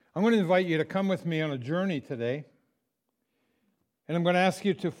I'm going to invite you to come with me on a journey today. And I'm going to ask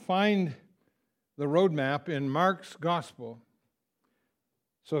you to find the roadmap in Mark's Gospel.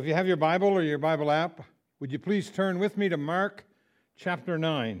 So if you have your Bible or your Bible app, would you please turn with me to Mark chapter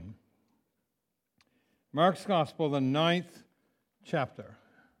 9. Mark's Gospel, the 9th chapter.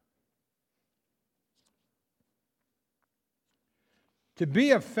 To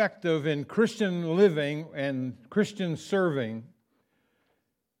be effective in Christian living and Christian serving,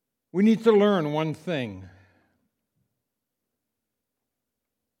 we need to learn one thing.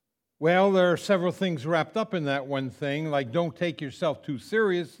 Well, there are several things wrapped up in that one thing, like don't take yourself too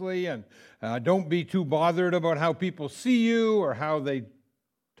seriously and don't be too bothered about how people see you or how they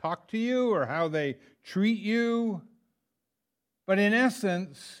talk to you or how they treat you. But in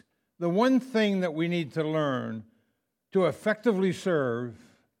essence, the one thing that we need to learn to effectively serve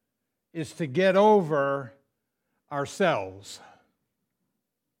is to get over ourselves.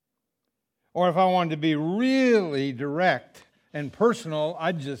 Or if I wanted to be really direct and personal,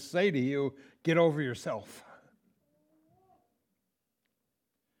 I'd just say to you, get over yourself.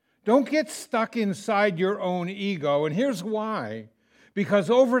 Don't get stuck inside your own ego, and here's why. Because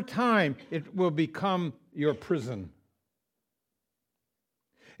over time, it will become your prison.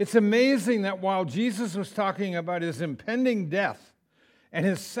 It's amazing that while Jesus was talking about his impending death and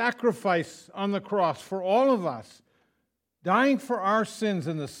his sacrifice on the cross for all of us, dying for our sins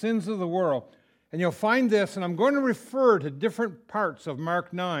and the sins of the world. And you'll find this, and I'm going to refer to different parts of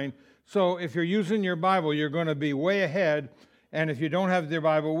Mark 9. So if you're using your Bible, you're going to be way ahead. And if you don't have your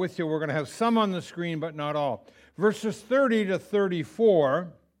Bible with you, we're going to have some on the screen, but not all. Verses 30 to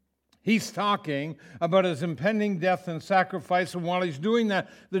 34, he's talking about his impending death and sacrifice. And while he's doing that,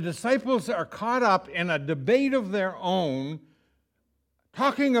 the disciples are caught up in a debate of their own,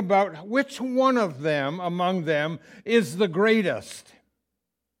 talking about which one of them, among them, is the greatest.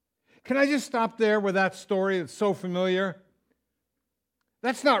 Can I just stop there with that story that's so familiar?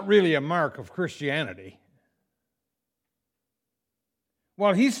 That's not really a mark of Christianity.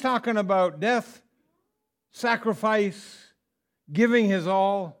 While he's talking about death, sacrifice, giving his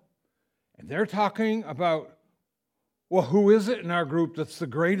all, and they're talking about, well, who is it in our group that's the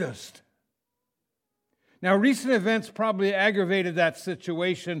greatest? Now, recent events probably aggravated that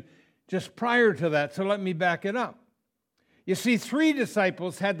situation just prior to that, so let me back it up. You see, 3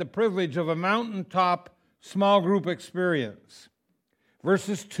 disciples had the privilege of a mountaintop small group experience.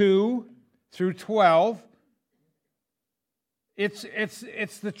 Verses 2 through 12,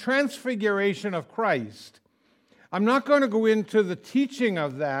 it's the transfiguration of Christ. I'm not going to go into the teaching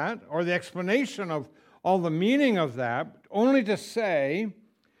of that or the explanation of all the meaning of that, only to say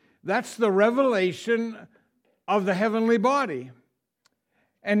that's the revelation of the heavenly body.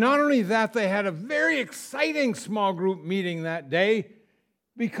 And not only that, they had a very exciting small group meeting that day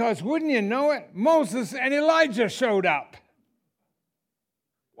because, wouldn't you know it, Moses and Elijah showed up.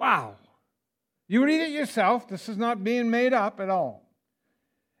 Wow. You read it yourself. This is not being made up at all.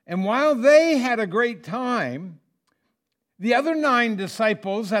 And while they had a great time, the other 9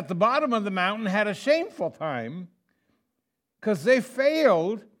 disciples at the bottom of the mountain had a shameful time because they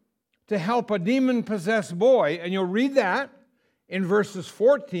failed to help a demon-possessed boy. And you'll read that in verses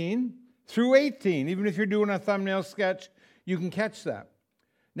 14 through 18. Even if you're doing a thumbnail sketch, you can catch that.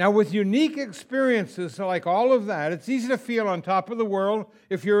 Now, with unique experiences like all of that, it's easy to feel on top of the world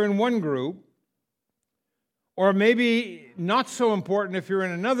if you're in one group, or maybe not so important if you're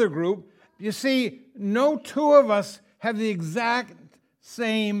in another group. You see, no two of us have the exact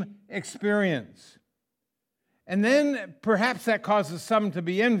same experience. And then perhaps that causes some to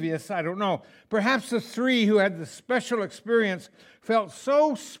be envious, I don't know. Perhaps the 3 who had the special experience felt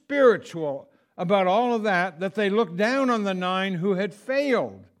so spiritual about all of that that they looked down on the 9 who had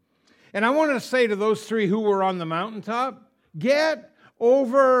failed. And I want to say to those 3 who were on the mountaintop, get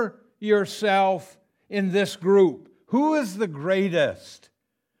over yourself in this group. Who is the greatest?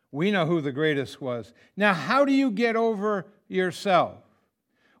 We know who the greatest was. Now, how do you get over yourself?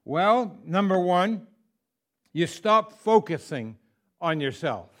 Well, number 1, you stop focusing on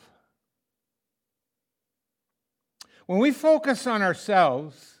yourself. When we focus on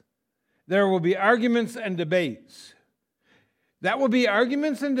ourselves, there will be arguments and debates. That will be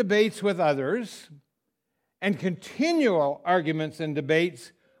arguments and debates with others and continual arguments and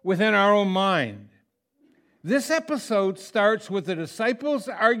debates within our own mind. This episode starts with the disciples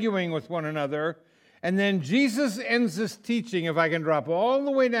arguing with one another, and then Jesus ends this teaching, if I can drop all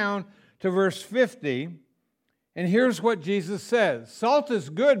the way down to verse 50. And here's what Jesus says. Salt is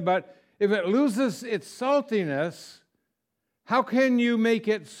good, but if it loses its saltiness, how can you make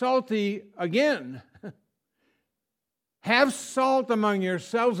it salty again? Have salt among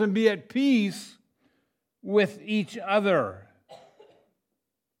yourselves and be at peace with each other.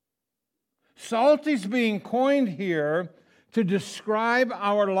 Salt is being coined here to describe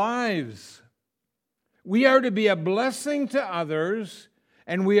our lives. We are to be a blessing to others,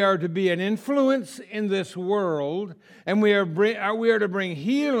 and we are to be an influence in this world, and we are to bring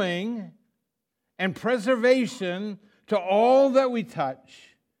healing and preservation to all that we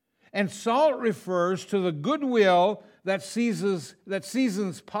touch. And salt refers to the goodwill that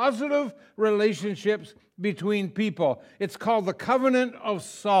seasons positive relationships between people. It's called the covenant of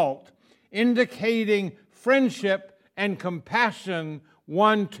salt, indicating friendship and compassion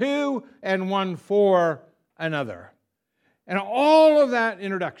one to and one for another. And all of that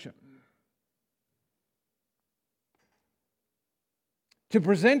introduction to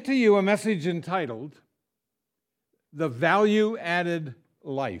present to you a message entitled, The Value Added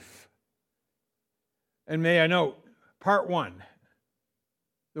Life. And may I note, part one,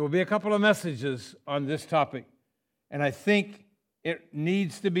 there will be a couple of messages on this topic, and I think it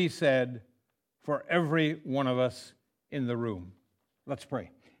needs to be said for every one of us in the room. Let's pray.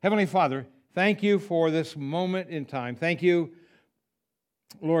 Heavenly Father, thank you for this moment in time. Thank you,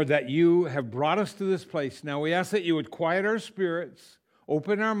 Lord, that you have brought us to this place. Now we ask that you would quiet our spirits,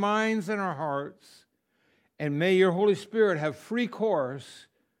 open our minds and our hearts, and may your Holy Spirit have free course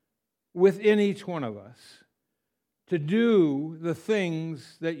within each one of us to do the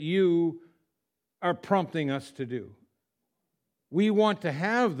things that you are prompting us to do. We want to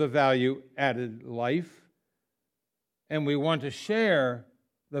have the value-added life, and we want to share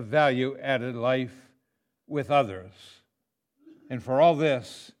the value-added life with others. And for all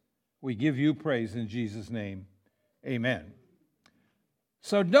this, we give you praise in Jesus' name. Amen.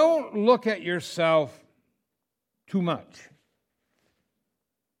 So don't look at yourself too much.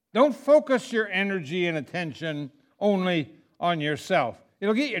 Don't focus your energy and attention only on yourself.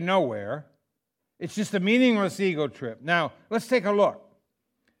 It'll get you nowhere. It's just a meaningless ego trip. Now, let's take a look.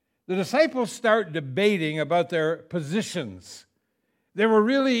 The disciples start debating about their positions. They were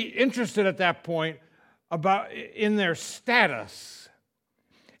really interested at that point in their status.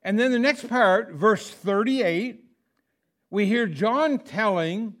 And then the next part, verse 38, we hear John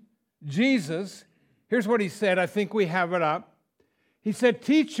telling Jesus, here's what he said, I think we have it up. He said,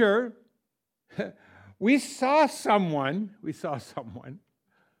 "Teacher, we saw someone.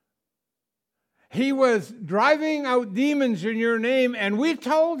 He was driving out demons in your name, and we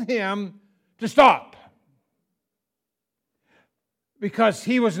told him to stop because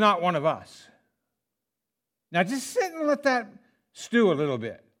he was not one of us." Now, just sit and let that stew a little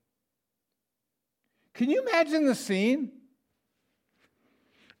bit. Can you imagine the scene?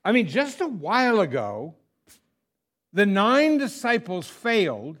 I mean, just a while ago, the 9 disciples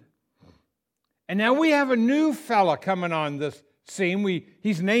failed, and now we have a new fella coming on this scene.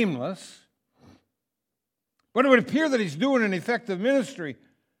 He's nameless. But it would appear that he's doing an effective ministry.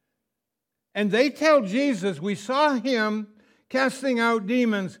 And they tell Jesus, we saw him casting out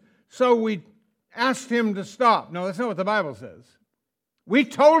demons, so we asked him to stop. No, that's not what the Bible says. We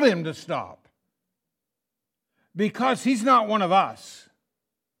told him to stop because he's not one of us.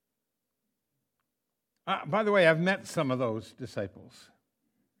 By the way, I've met some of those disciples.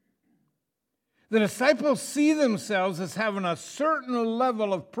 The disciples see themselves as having a certain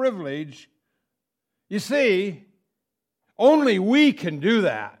level of privilege. You see, only we can do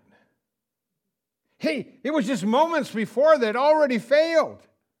that. Hey, it was just moments before they'd already failed.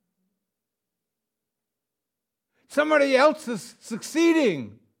 Somebody else is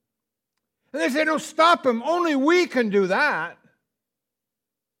succeeding. And they say, no, stop him. Only we can do that.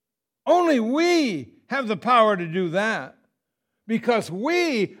 Only we have the power to do that because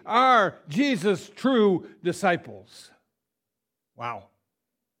we are Jesus' true disciples. Wow.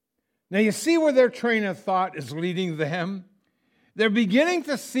 Now you see where their train of thought is leading them? They're beginning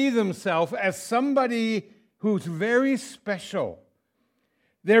to see themselves as somebody who's very special.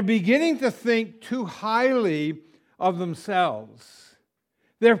 They're beginning to think too highly of themselves.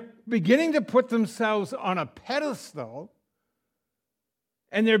 They're beginning to put themselves on a pedestal,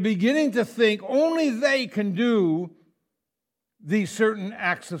 and they're beginning to think only they can do these certain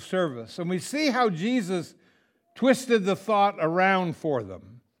acts of service. And we see how Jesus twisted the thought around for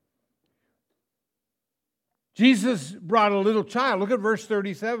them. Jesus brought a little child. Look at verse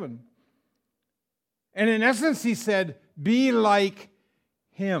 37. And in essence, he said, be like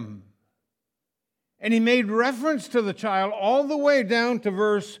him. And he made reference to the child all the way down to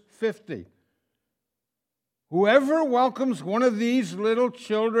verse 50. Whoever welcomes one of these little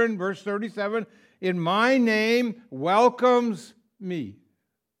children, verse 37, in my name welcomes me.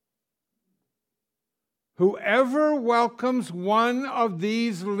 Whoever welcomes one of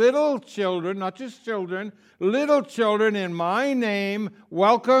these little children, not just children, little children in my name,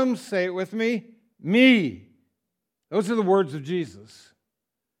 welcomes, say it with me. Those are the words of Jesus.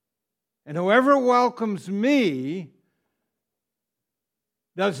 And whoever welcomes me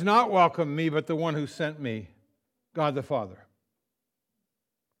does not welcome me, but the one who sent me, God the Father.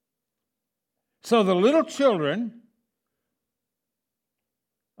 So the little children,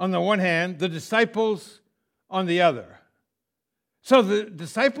 on the one hand, the disciples on the other. So the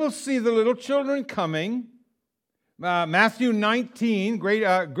disciples see the little children coming. Matthew 19,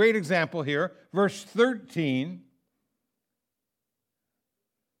 great example here, verse 13.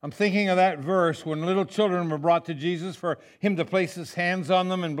 I'm thinking of that verse when little children were brought to Jesus for him to place his hands on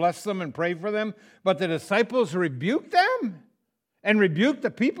them and bless them and pray for them. But the disciples rebuked them and rebuked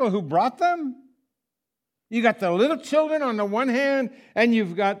the people who brought them. You got the little children on the one hand, and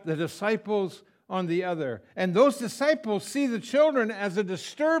you've got the disciples on the other. And those disciples see the children as a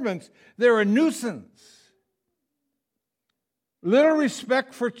disturbance. They're a nuisance. Little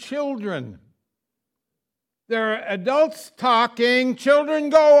respect for children. They're adults talking, children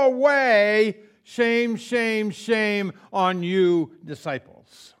go away. Shame, shame, shame on you,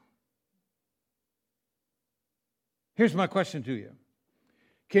 disciples. Here's my question to you.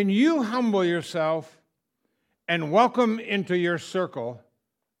 Can you humble yourself and welcome into your circle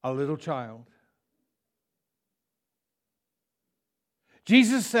a little child?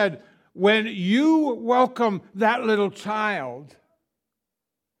 Jesus said, when you welcome that little child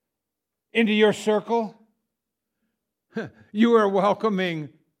into your circle, you are welcoming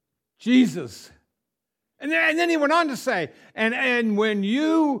Jesus. And then he went on to say, and when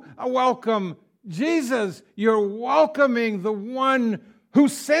you welcome Jesus, you're welcoming the one who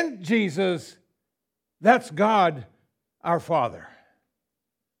sent Jesus. That's God, our Father.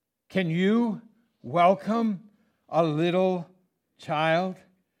 Can you welcome a little child?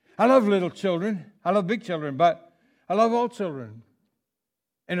 I love little children. I love big children, but I love all children.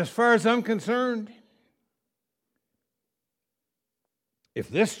 And as far as I'm concerned,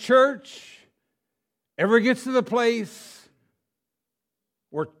 if this church ever gets to the place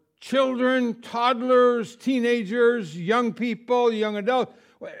where children, toddlers, teenagers, young people, young adults,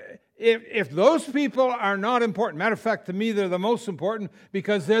 if those people are not important, matter of fact, to me, they're the most important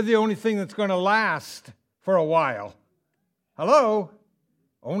because they're the only thing that's going to last for a while. Hello?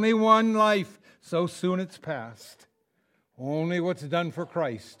 Only one life, so soon it's past. Only what's done for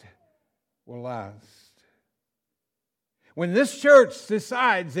Christ will last. When this church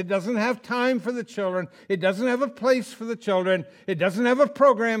decides it doesn't have time for the children, it doesn't have a place for the children, it doesn't have a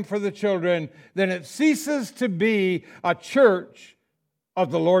program for the children, then it ceases to be a church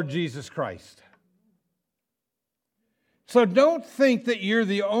of the Lord Jesus Christ. So don't think that you're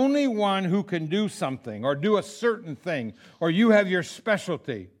the only one who can do something or do a certain thing or you have your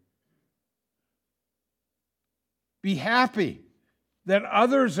specialty. Be happy that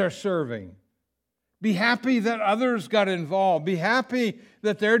others are serving. Be happy that others got involved. Be happy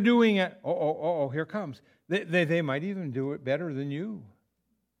that they're doing it. Here it comes. They might even do it better than you.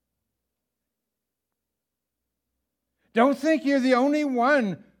 Don't think you're the only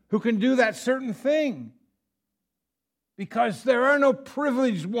one who can do that certain thing, because there are no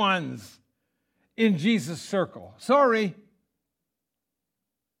privileged ones in Jesus' circle. Sorry.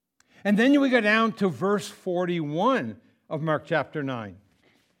 And then we go down to verse 41 of Mark chapter 9.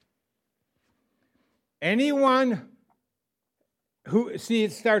 Anyone who, see,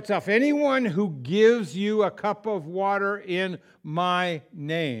 it starts off, anyone who gives you a cup of water in my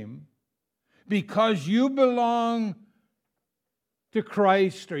name, because you belong to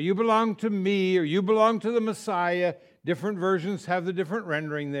Christ, or you belong to me, or you belong to the Messiah, different versions have the different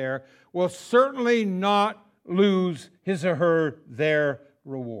rendering there, will certainly not lose his or her their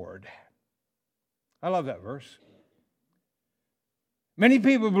reward. I love that verse. Many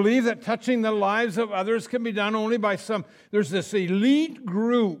people believe that touching the lives of others can be done only by there's this elite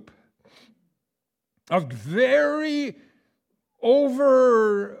group of very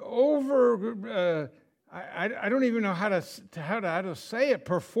I don't even know how to say it,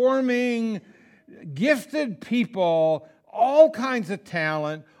 performing, gifted people, all kinds of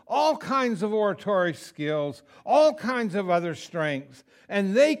talent, all kinds of oratory skills, all kinds of other strengths,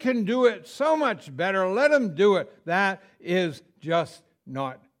 and they can do it so much better. Let them do it. That is just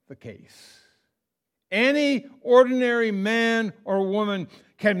not the case. Any ordinary man or woman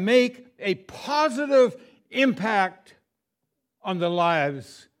can make a positive impact on the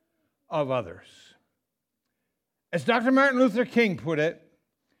lives of others. As Dr. Martin Luther King put it,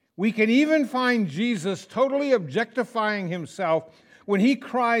 we can even find Jesus totally objectifying himself when he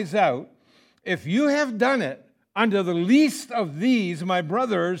cries out, if you have done it unto the least of these, my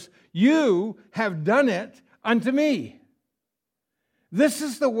brothers, you have done it unto me. This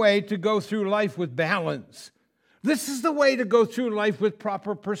is the way to go through life with balance. This is the way to go through life with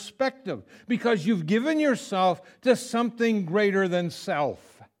proper perspective, because you've given yourself to something greater than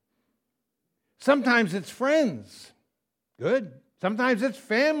self. Sometimes it's friends. Good. Sometimes it's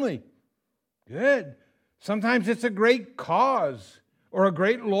family. Good. Sometimes it's a great cause or a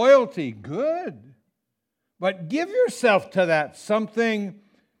great loyalty. Good. But give yourself to that something,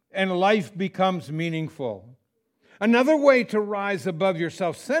 and life becomes meaningful. Another way to rise above your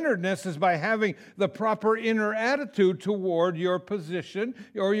self-centeredness is by having the proper inner attitude toward your position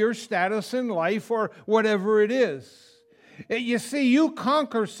or your status in life or whatever it is. You see, you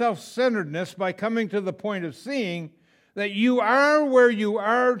conquer self-centeredness by coming to the point of seeing that you are where you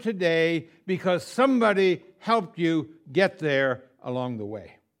are today because somebody helped you get there along the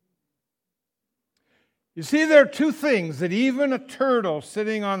way. You see, there are two things that even a turtle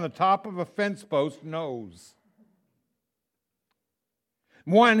sitting on the top of a fence post knows.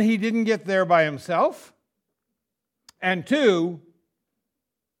 One, he didn't get there by himself. And two,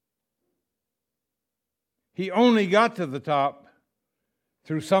 he only got to the top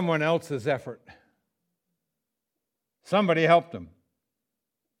through someone else's effort. Somebody helped him.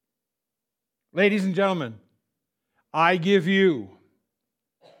 Ladies and gentlemen, I give you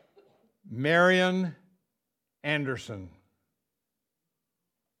Marian Anderson,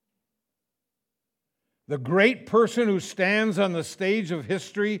 the great person who stands on the stage of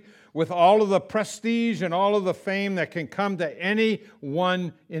history with all of the prestige and all of the fame that can come to any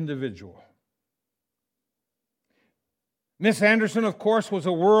one individual. Miss Anderson, of course, was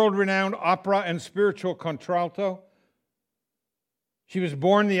a world-renowned opera and spiritual contralto. She was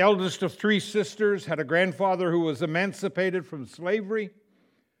born the eldest of three sisters, had a grandfather who was emancipated from slavery.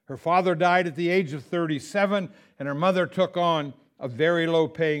 Her father died at the age of 37, and her mother took on a very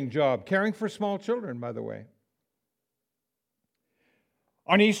low-paying job, caring for small children, by the way.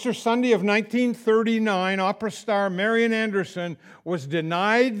 On Easter Sunday of 1939, opera star Marian Anderson was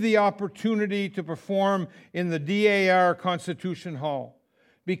denied the opportunity to perform in the DAR Constitution Hall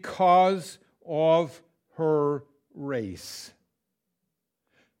because of her race.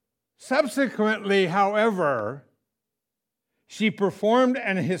 Subsequently, however, she performed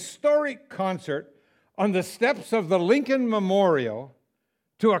an historic concert on the steps of the Lincoln Memorial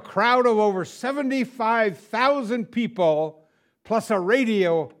to a crowd of over 75,000 people, plus a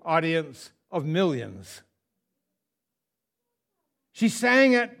radio audience of millions. She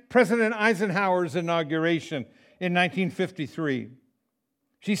sang at President Eisenhower's inauguration in 1953.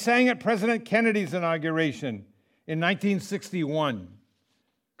 She sang at President Kennedy's inauguration in 1961.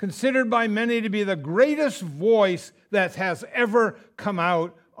 Considered by many to be the greatest voice that has ever come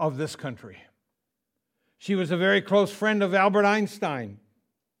out of this country. She was a very close friend of Albert Einstein,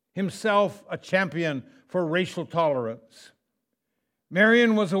 himself a champion for racial tolerance.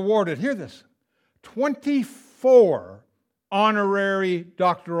 Marian was awarded, hear this, 24 honorary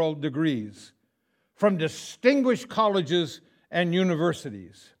doctoral degrees from distinguished colleges and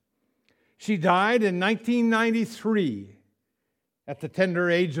universities. She died in 1993 at the tender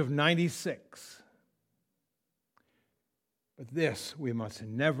age of 96. But this we must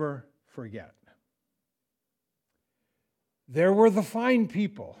never forget. There were the fine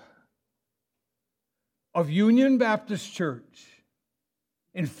people of Union Baptist Church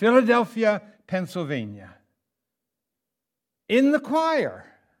in Philadelphia, Pennsylvania, in the choir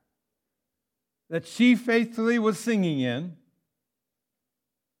that she faithfully was singing in,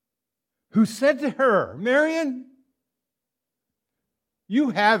 who said to her, Marian, you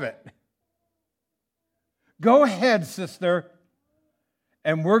have it. Go ahead, sister,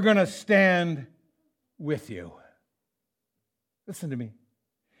 and we're going to stand with you. Listen to me.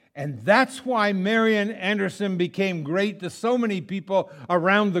 And that's why Marian Anderson became great to so many people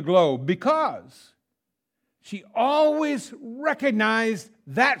around the globe, because she always recognized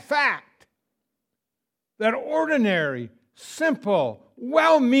that fact, that ordinary, simple,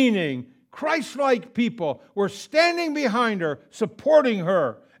 well-meaning, Christ-like people were standing behind her, supporting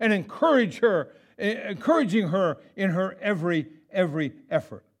her, and encouraging her in her every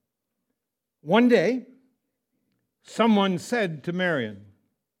effort. One day, someone said to Marian,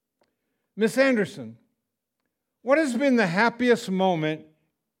 Miss Anderson, what has been the happiest moment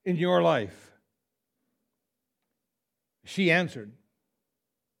in your life? She answered,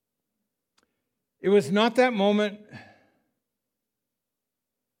 it was not that moment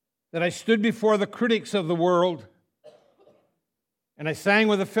that I stood before the critics of the world and I sang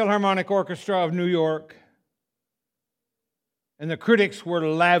with the Philharmonic Orchestra of New York, and the critics were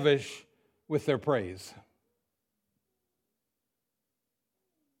lavish with their praise.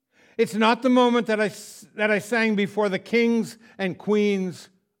 It's not the moment that I sang before the kings and queens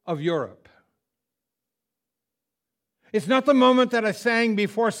of Europe. It's not the moment that I sang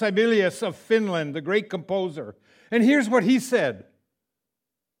before Sibelius of Finland, the great composer. And here's what he said: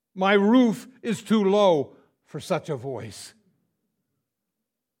 "My roof is too low for such a voice."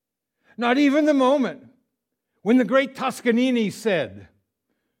 Not even the moment when the great Toscanini said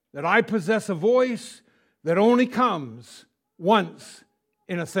that I possess a voice that only comes once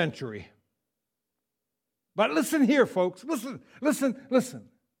in a century. But listen here, folks. Listen.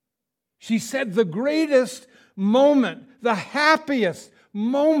 She said the greatest moment, the happiest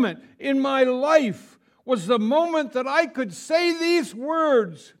moment in my life was the moment that I could say these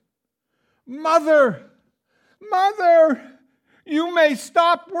words: "Mother, Mother, you may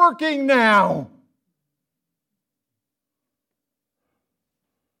stop working now."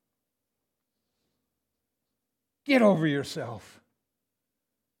 Get over yourself.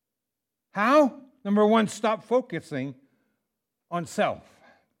 How? Number one, stop focusing on self.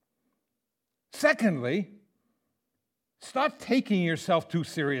 Secondly, stop taking yourself too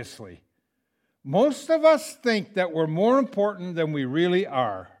seriously. Most of us think that we're more important than we really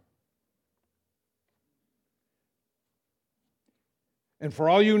are. And for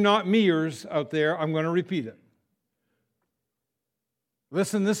all you not meers out there, I'm going to repeat it.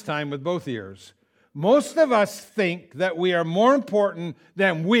 Listen this time with both ears. Most of us think that we are more important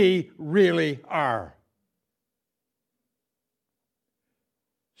than we really are.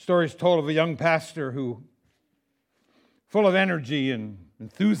 Stories told of a young pastor who, full of energy and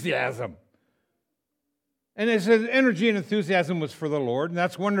enthusiasm. And his energy and enthusiasm was for the Lord, and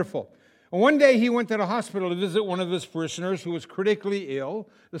that's wonderful. And one day he went to the hospital to visit one of his parishioners who was critically ill.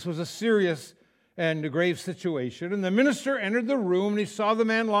 This was a serious and a grave situation. And the minister entered the room, and he saw the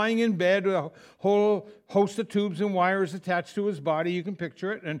man lying in bed with a whole host of tubes and wires attached to his body. You can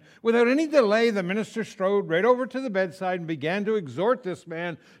picture it. And without any delay, the minister strode right over to the bedside and began to exhort this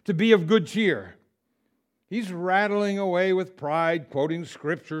man to be of good cheer. He's rattling away with pride, quoting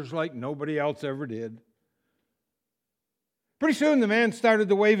scriptures like nobody else ever did. Pretty soon, the man started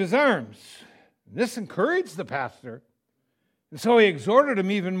to wave his arms. This encouraged the pastor. And so he exhorted him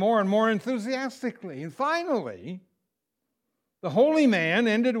even more and more enthusiastically. And finally, the holy man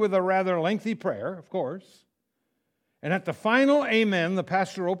ended with a rather lengthy prayer, of course. And at the final amen, the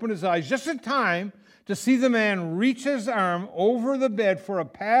pastor opened his eyes just in time to see the man reach his arm over the bed for a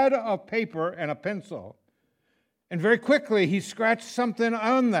pad of paper and a pencil. And very quickly, he scratched something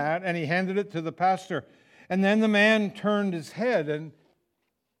on that, and he handed it to the pastor. And then the man turned his head and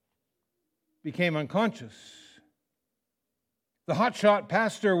became unconscious. The hotshot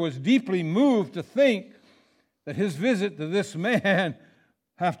pastor was deeply moved to think that his visit to this man,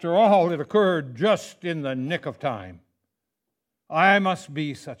 after all, it occurred just in the nick of time. I must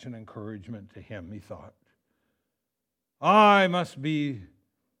be such an encouragement to him, he thought. I must be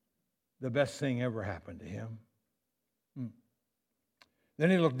the best thing ever happened to him. Then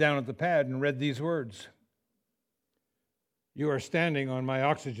he looked down at the pad and read these words: "You are standing on my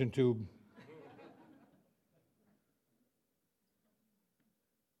oxygen tube."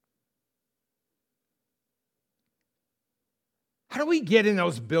 How do we get in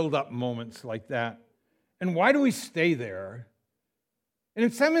those build-up moments like that? And why do we stay there? And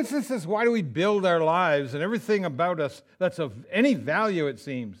in some instances, why do we build our lives and everything about us that's of any value, it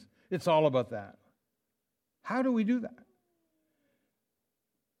seems? It's all about that. How do we do that?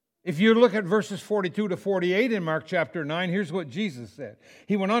 If you look at verses 42 to 48 in Mark chapter 9, here's what Jesus said.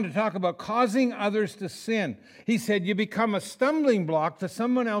 He went on to talk about causing others to sin. He said, you become a stumbling block to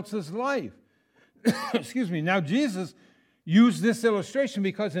someone else's life. Excuse me. Now, Jesus used this illustration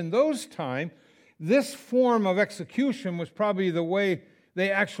because in those times, this form of execution was probably the way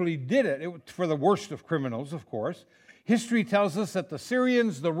they actually did it. It was for the worst of criminals, of course. History tells us that the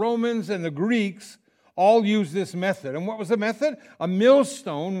Syrians, the Romans, and the Greeks all used this method. And what was the method? A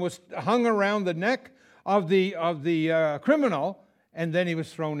millstone was hung around the neck of the criminal, and then he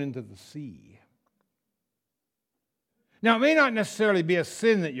was thrown into the sea. Now, it may not necessarily be a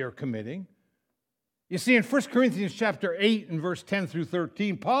sin that you're committing. You see, in 1 Corinthians chapter 8 and verse 10 through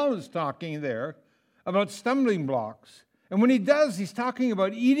 13, Paul is talking there about stumbling blocks. And when he does, he's talking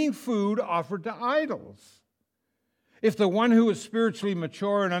about eating food offered to idols. If the one who is spiritually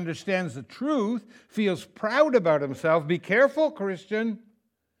mature and understands the truth feels proud about himself, be careful, Christian,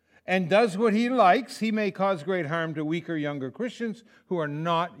 and does what he likes, he may cause great harm to weaker, younger Christians who are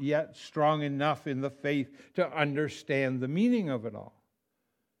not yet strong enough in the faith to understand the meaning of it all.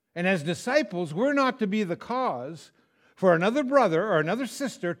 And as disciples, we're not to be the cause for another brother or another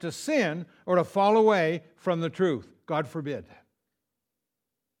sister to sin or to fall away from the truth. God forbid.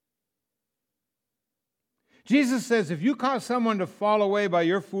 Jesus says if you cause someone to fall away by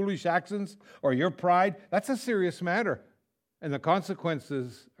your foolish actions or your pride, that's a serious matter, and the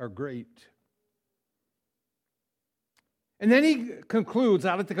consequences are great. And then he concludes.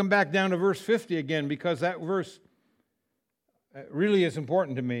 I'd like to come back down to verse 50 again, because that verse really is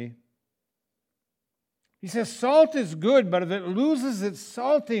important to me. He says, salt is good, but if it loses its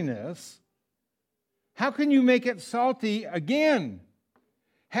saltiness, how can you make it salty again?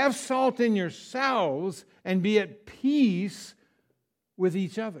 Have salt in yourselves and be at peace with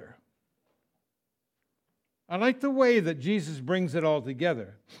each other. I like the way that Jesus brings it all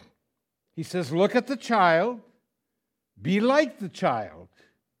together. He says, look at the child, be like the child.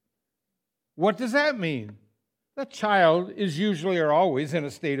 What does that mean? The child is usually or always in a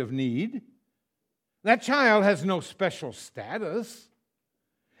state of need. That child has no special status.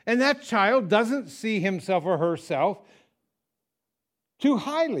 And that child doesn't see himself or herself too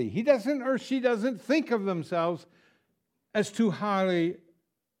highly. He doesn't or she doesn't think of themselves as too high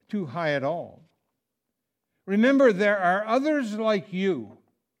at all. Remember, there are others like you.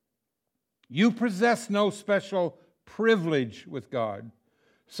 You possess no special privilege with God.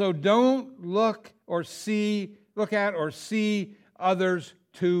 So don't look at or see others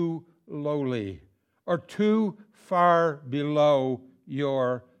too lowly or too far below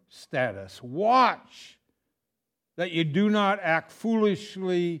your status. Watch that you do not act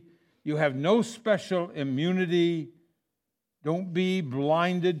foolishly. You have no special immunity. Don't be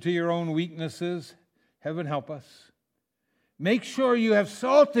blinded to your own weaknesses. Heaven help us. Make sure you have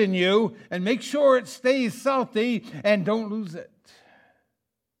salt in you, and make sure it stays salty, and don't lose it.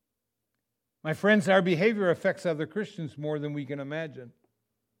 My friends, our behavior affects other Christians more than we can imagine.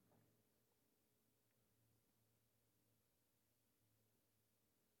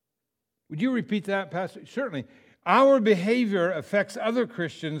 Would you repeat that, Pastor? Certainly. Our behavior affects other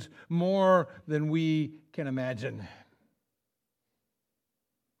Christians more than we can imagine.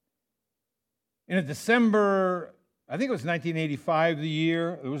 In a December, I think it was 1985, the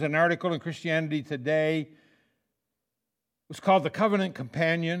year, there was an article in Christianity Today. It was called The Covenant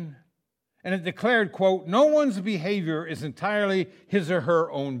Companion. And it declared, quote, no one's behavior is entirely his or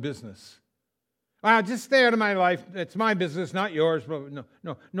her own business. Just stay out of my life. It's my business, not yours.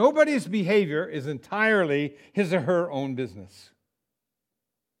 No. Nobody's behavior is entirely his or her own business.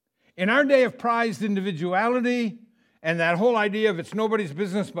 In our day of prized individuality and that whole idea of it's nobody's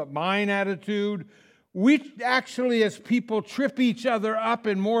business but mine attitude, we actually as people trip each other up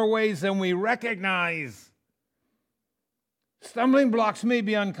in more ways than we recognize. Stumbling blocks may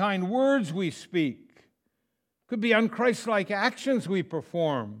be unkind words we speak. Could be unchristlike actions we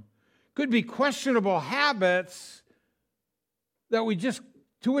perform. Could be questionable habits that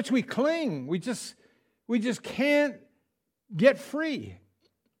to which we cling. We just can't get free.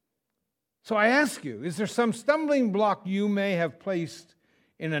 So I ask you, is there some stumbling block you may have placed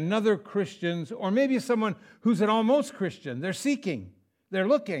in another Christian's, or maybe someone who's an almost Christian? They're seeking, they're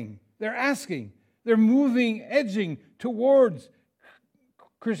looking, they're asking, they're moving, edging towards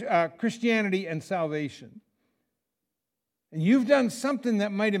Christianity and salvation. And you've done something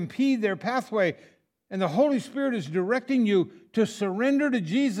that might impede their pathway, and the Holy Spirit is directing you to surrender to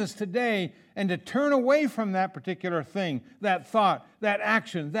Jesus today and to turn away from that particular thing, that thought, that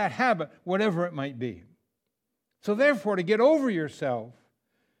action, that habit, whatever it might be. So therefore, to get over yourself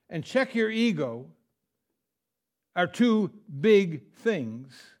and check your ego are two big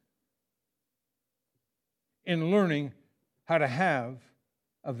things in learning how to have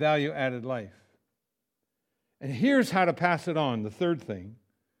a value-added life. And here's how to pass it on. The third thing,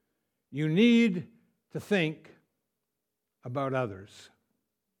 you need to think about others.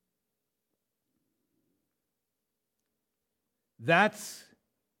 That's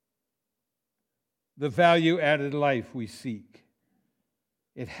the value-added life we seek.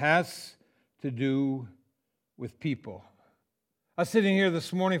 It has to do with people. I was sitting here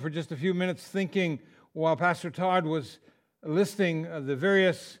this morning for just a few minutes thinking, while Pastor Todd was listing the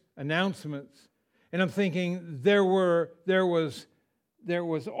various announcements, and I'm thinking there was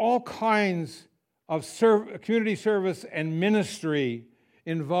all kinds of community service and ministry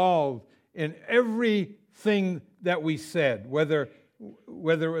involved in everything that we said, whether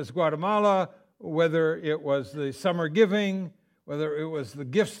it was Guatemala, whether it was the summer giving, whether it was the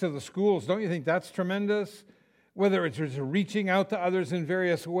gifts to the schools. Don't you think that's tremendous? whether it's reaching out to others in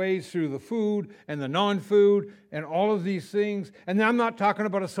various ways through the food and the non-food and all of these things. And I'm not talking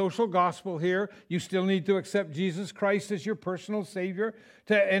about a social gospel here. You still need to accept Jesus Christ as your personal Savior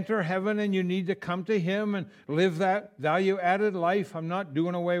to enter heaven, and you need to come to Him and live that value-added life. I'm not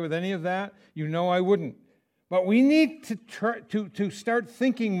doing away with any of that. You know I wouldn't. But we need to start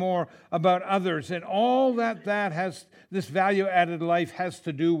thinking more about others, and all that has, this value-added life has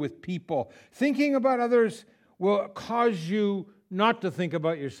to do with people. Thinking about others will cause you not to think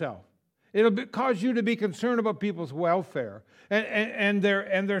about yourself. It'll cause you to be concerned about people's welfare and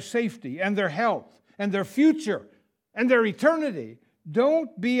their safety and their health and their future and their eternity.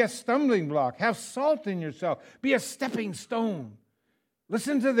 Don't be a stumbling block. Have salt in yourself. Be a stepping stone.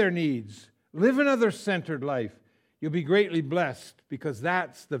 Listen to their needs. Live an other-centered life. You'll be greatly blessed because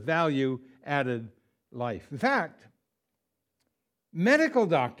that's the value-added life. In fact, medical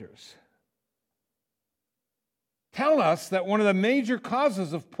doctors tell us that one of the major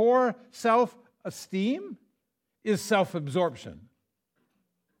causes of poor self-esteem is self-absorption.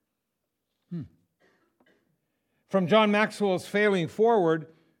 From John Maxwell's Failing Forward,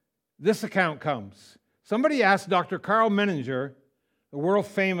 this account comes. Somebody asked Dr. Carl Menninger, the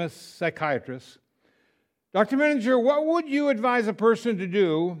world-famous psychiatrist, Dr. Menninger, what would you advise a person to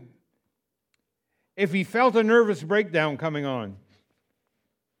do if he felt a nervous breakdown coming on?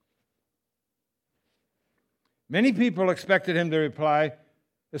 Many people expected him to reply,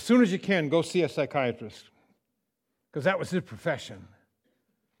 as soon as you can, go see a psychiatrist, because that was his profession.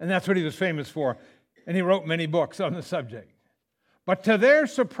 And that's what he was famous for. And he wrote many books on the subject. But to their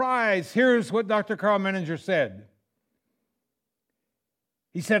surprise, here's what Dr. Carl Menninger said.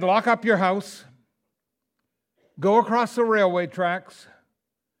 He said, lock up your house, go across the railway tracks,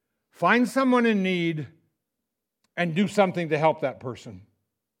 find someone in need, and do something to help that person.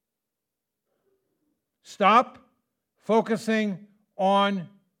 Stop focusing on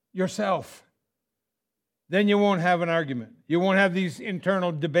yourself. Then you won't have an argument. You won't have these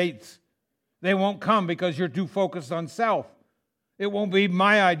internal debates. They won't come because you're too focused on self. It won't be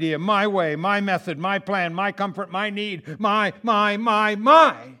my idea, my way, my method, my plan, my comfort, my need, my.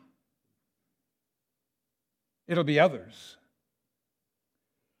 It'll be others.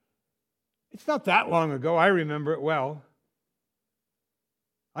 It's not that long ago. I remember it well.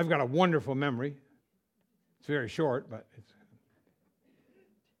 I've got a wonderful memory. It's very short, but it's...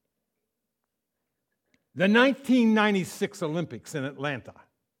 The 1996 Olympics in Atlanta.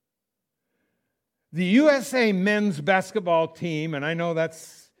 The USA men's basketball team, and I know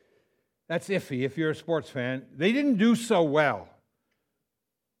that's iffy if you're a sports fan, they didn't do so well.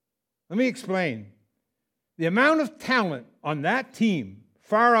 Let me explain. The amount of talent on that team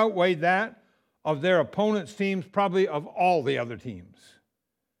far outweighed that of their opponents' teams, probably of all the other teams.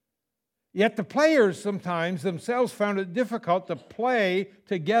 Yet the players sometimes themselves found it difficult to play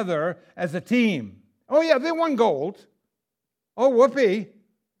together as a team. Oh yeah, they won gold. Oh, whoopee,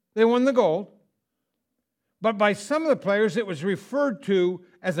 they won the gold. But by some of the players, it was referred to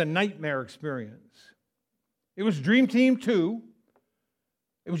as a nightmare experience. It was Dream Team 2.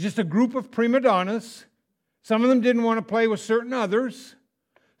 It was just a group of prima donnas. Some of them didn't want to play with certain others.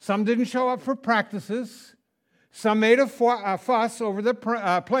 Some didn't show up for practices. Some made a fuss over the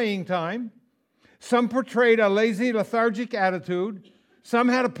playing time. Some portrayed a lazy, lethargic attitude. Some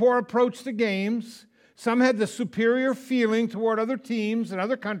had a poor approach to games. Some had the superior feeling toward other teams and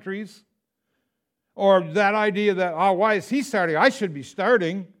other countries. Or that idea that, oh, why is he starting? I should be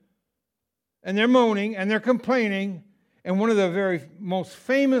starting. And they're moaning and they're complaining. And one of the very most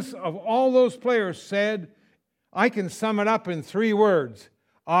famous of all those players said, I can sum it up in 3 words.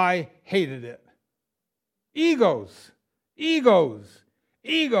 I hated it. Egos, egos,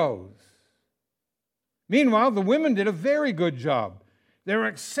 egos. Meanwhile, the women did a very good job. They were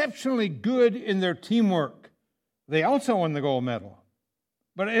exceptionally good in their teamwork. They also won the gold medal.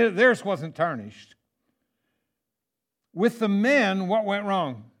 But theirs wasn't tarnished. With the men, what went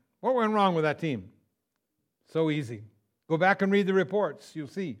wrong? What went wrong with that team? So easy. Go back and read the reports. You'll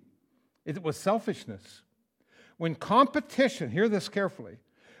see. It was selfishness. When competition, hear this carefully,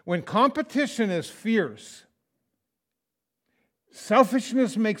 when competition is fierce,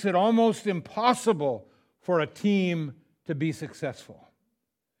 selfishness makes it almost impossible for a team to be successful.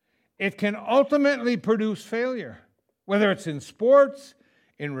 It can ultimately produce failure, whether it's in sports,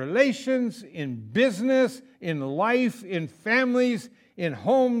 in relations, in business, in life, in families, in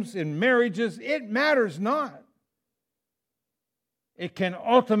homes, in marriages. It matters not. It can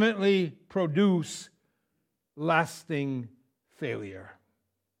ultimately produce lasting failure.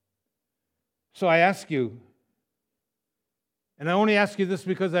 So I ask you, and I only ask you this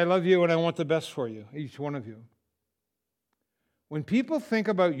because I love you and I want the best for you, each one of you. When people think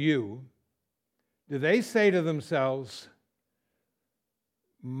about you, do they say to themselves,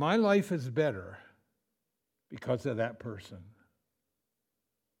 my life is better because of that person?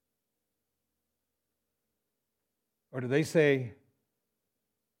 Or do they say,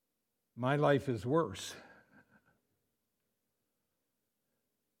 my life is worse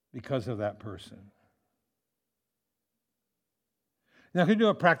because of that person? Now, we can do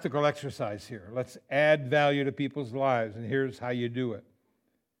a practical exercise here. Let's add value to people's lives, and here's how you do it.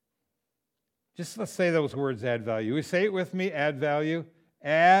 Just let's say those words, add value. You say it with me, add value.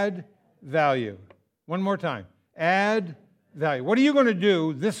 Add value. One more time. Add value. What are you going to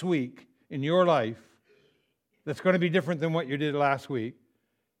do this week in your life that's going to be different than what you did last week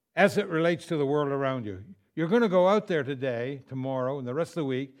as it relates to the world around you? You're going to go out there today, tomorrow, and the rest of the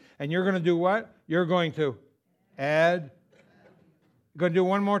week, and you're going to do what? You're going to add. You're going to do it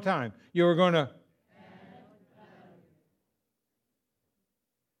one more time. You're going to.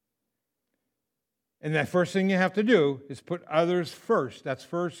 And the first thing you have to do is put others first. That's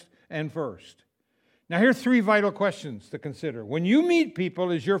first and first. Now, here are 3 vital questions to consider. When you meet people,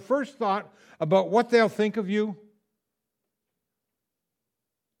 is your first thought about what they'll think of you?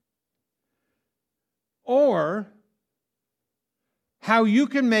 Or how you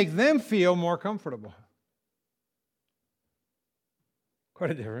can make them feel more comfortable?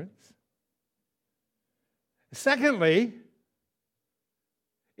 Quite a difference. Secondly,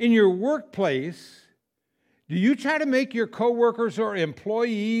 in your workplace, do you try to make your coworkers or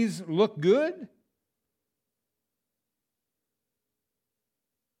employees look good?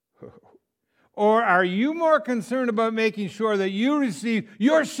 Or are you more concerned about making sure that you receive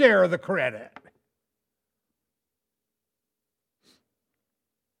your share of the credit?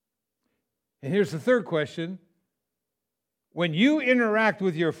 And here's the third question. When you interact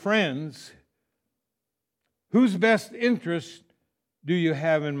with your friends, whose best interest do you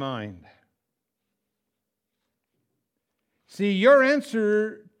have in mind? See, your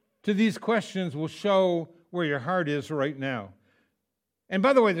answer to these questions will show where your heart is right now. And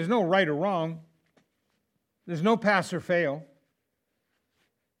by the way, there's no right or wrong. There's no pass or fail.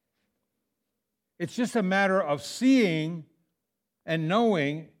 It's just a matter of seeing and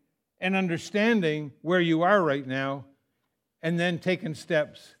knowing and understanding where you are right now and then taking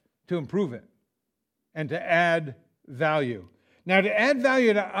steps to improve it and to add value. Now, to add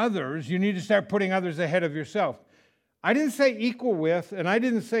value to others, you need to start putting others ahead of yourself. I didn't say equal with, and I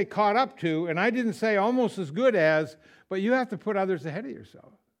didn't say caught up to, and I didn't say almost as good as, but you have to put others ahead of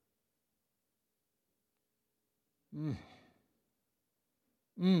yourself.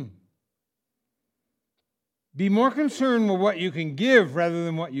 Be more concerned with what you can give rather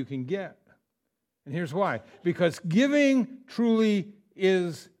than what you can get. And here's why. Because giving truly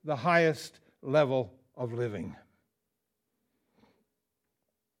is the highest level of living.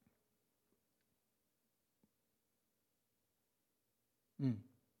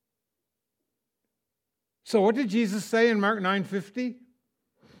 So what did Jesus say in Mark 9:50?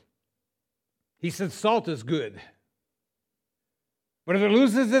 He said salt is good. But if it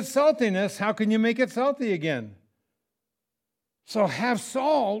loses its saltiness, how can you make it salty again? So have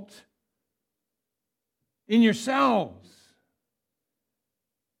salt in yourselves.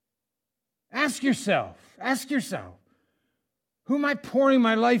 Ask yourself, who am I pouring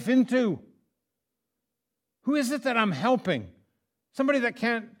my life into? Who is it that I'm helping? Somebody that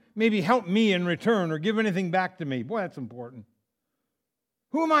can't maybe help me in return or give anything back to me. Boy, that's important.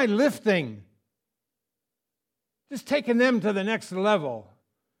 Who am I lifting? Just taking them to the next level.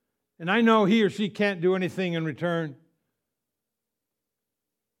 And I know he or she can't do anything in return.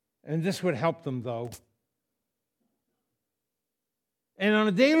 And this would help them, though. And on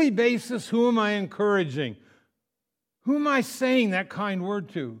a daily basis, who am I encouraging? Who am I saying that kind word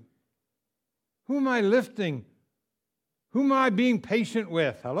to? Who am I lifting? Who am I being patient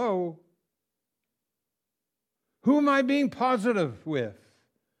with? Hello? Who am I being positive with?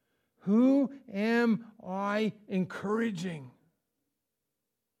 Who am I encouraging?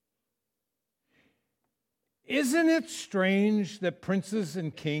 Isn't it strange that princes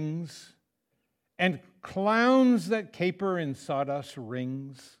and kings and clowns that caper in sawdust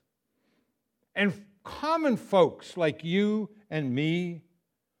rings and common folks like you and me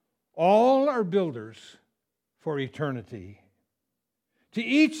all are builders for eternity? To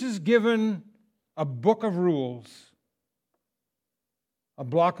each is given a book of rules, a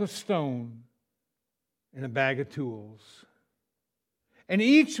block of stone, and a bag of tools. And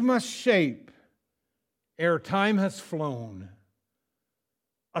each must shape, ere time has flown,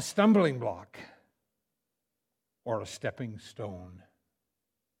 a stumbling block or a stepping stone.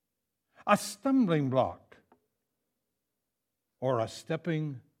 A stumbling block or a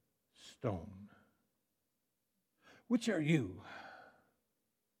stepping stone? Which are you?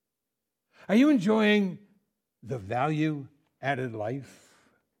 Are you enjoying the value-added life?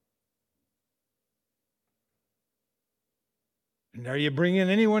 And are you bringing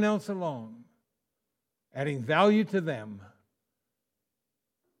anyone else along, adding value to them,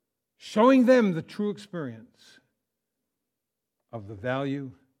 showing them the true experience of the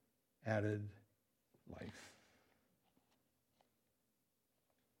value-added life?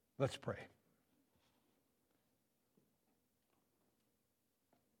 Let's pray.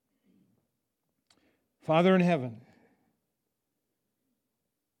 Father in heaven,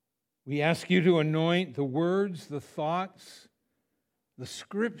 we ask you to anoint the words, the thoughts, the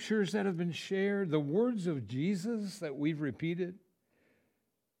scriptures that have been shared, the words of Jesus that we've repeated.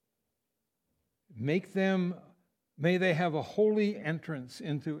 May they have a holy entrance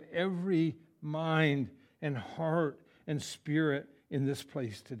into every mind and heart and spirit in this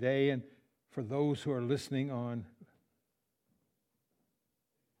place today, and for those who are listening on.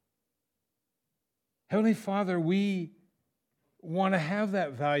 Heavenly Father, we want to have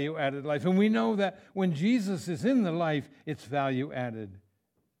that value-added life. And we know that when Jesus is in the life, it's value-added.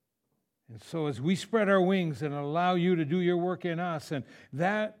 And so as we spread our wings and allow you to do your work in us, and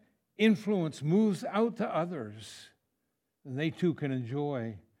that influence moves out to others, and they too can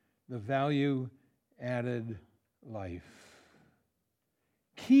enjoy the value-added life.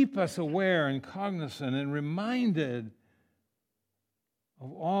 Keep us aware and cognizant and reminded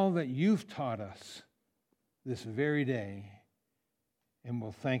of all that you've taught us this very day. And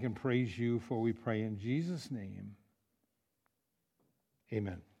we'll thank and praise you, for we pray in Jesus' name.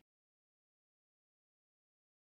 Amen.